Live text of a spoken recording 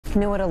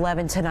New at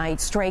 11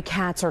 tonight, stray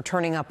cats are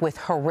turning up with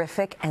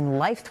horrific and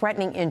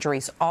life-threatening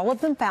injuries, all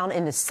of them found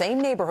in the same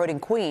neighborhood in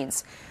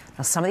Queens.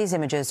 Now, some of these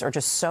images are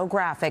just so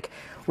graphic,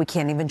 we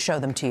can't even show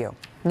them to you.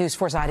 News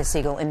 4's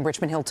Siegal in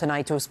Richmond Hill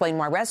tonight to explain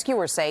why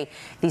rescuers say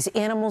these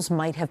animals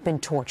might have been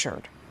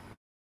tortured.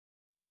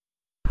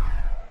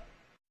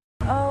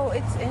 Oh,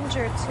 it's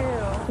injured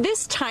too.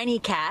 This tiny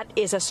cat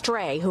is a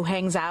stray who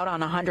hangs out on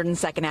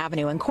 102nd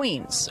Avenue in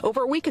Queens.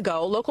 Over a week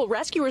ago, local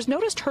rescuers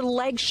noticed her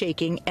leg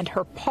shaking and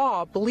her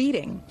paw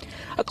bleeding.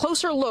 A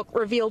closer look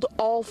revealed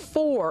all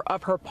 4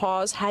 of her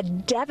paws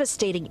had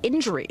devastating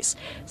injuries,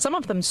 some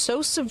of them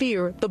so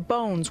severe the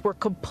bones were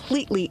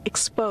completely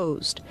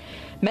exposed.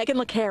 Megan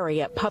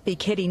LeCarry at Puppy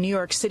Kitty, New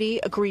York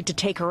City, agreed to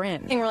take her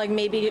in. And we're like,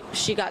 maybe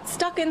she got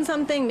stuck in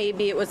something,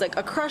 maybe it was like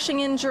a crushing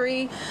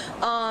injury,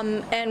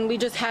 and we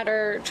just had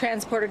her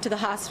transported to the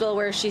hospital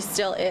where she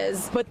still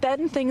is. But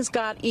then things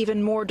got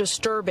even more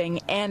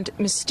disturbing and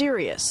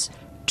mysterious.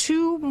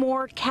 2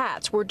 more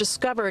cats were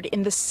discovered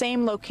in the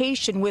same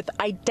location with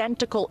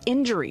identical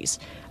injuries,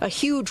 a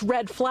huge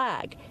red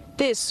flag.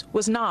 This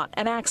was not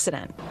an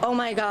accident. Oh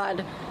my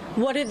God,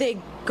 what did they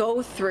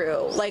go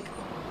through? Like,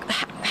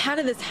 how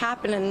did this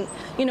happen? And,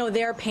 you know,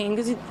 their pain,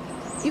 because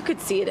you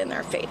could see it in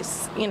their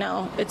face, you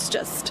know, it's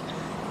just,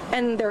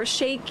 and they're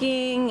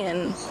shaking,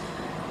 and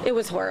it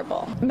was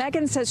horrible.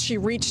 Megan says she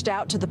reached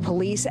out to the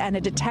police and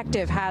a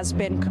detective has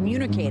been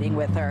communicating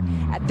with her.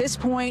 At this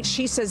point,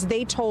 she says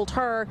they told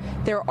her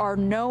there are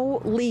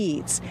no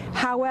leads.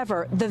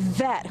 However, the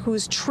vet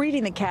who's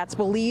treating the cats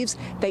believes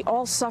they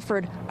all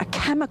suffered a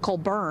chemical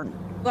burn.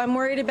 I'm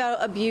worried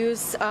about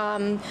abuse.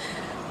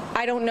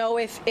 I don't know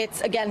if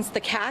it's against the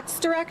cats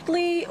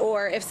directly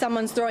or if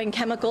someone's throwing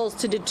chemicals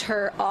to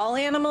deter all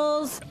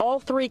animals. All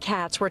 3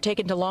 cats were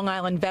taken to Long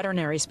Island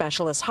Veterinary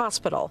Specialist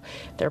Hospital,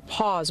 their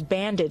paws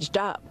bandaged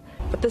up.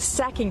 But the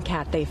second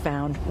cat they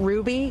found,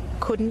 Ruby,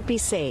 couldn't be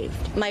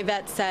saved. My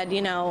vet said,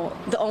 you know,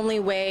 the only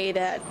way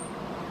that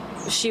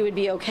she would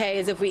be okay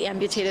is if we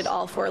amputated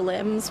all 4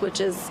 limbs, which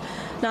is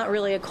not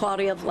really a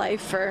quality of life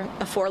for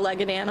a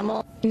 4-legged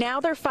animal.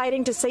 Now they're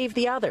fighting to save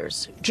the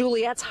others.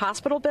 Juliet's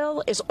hospital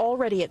bill is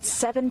already at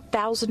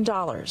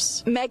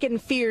 $7,000. Megan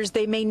fears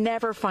they may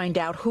never find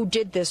out who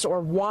did this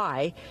or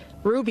why.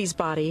 Ruby's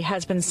body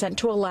has been sent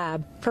to a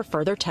lab for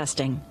further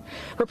testing.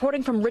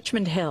 Reporting from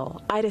Richmond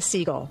Hill,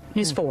 Siegal,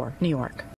 News 4, New York.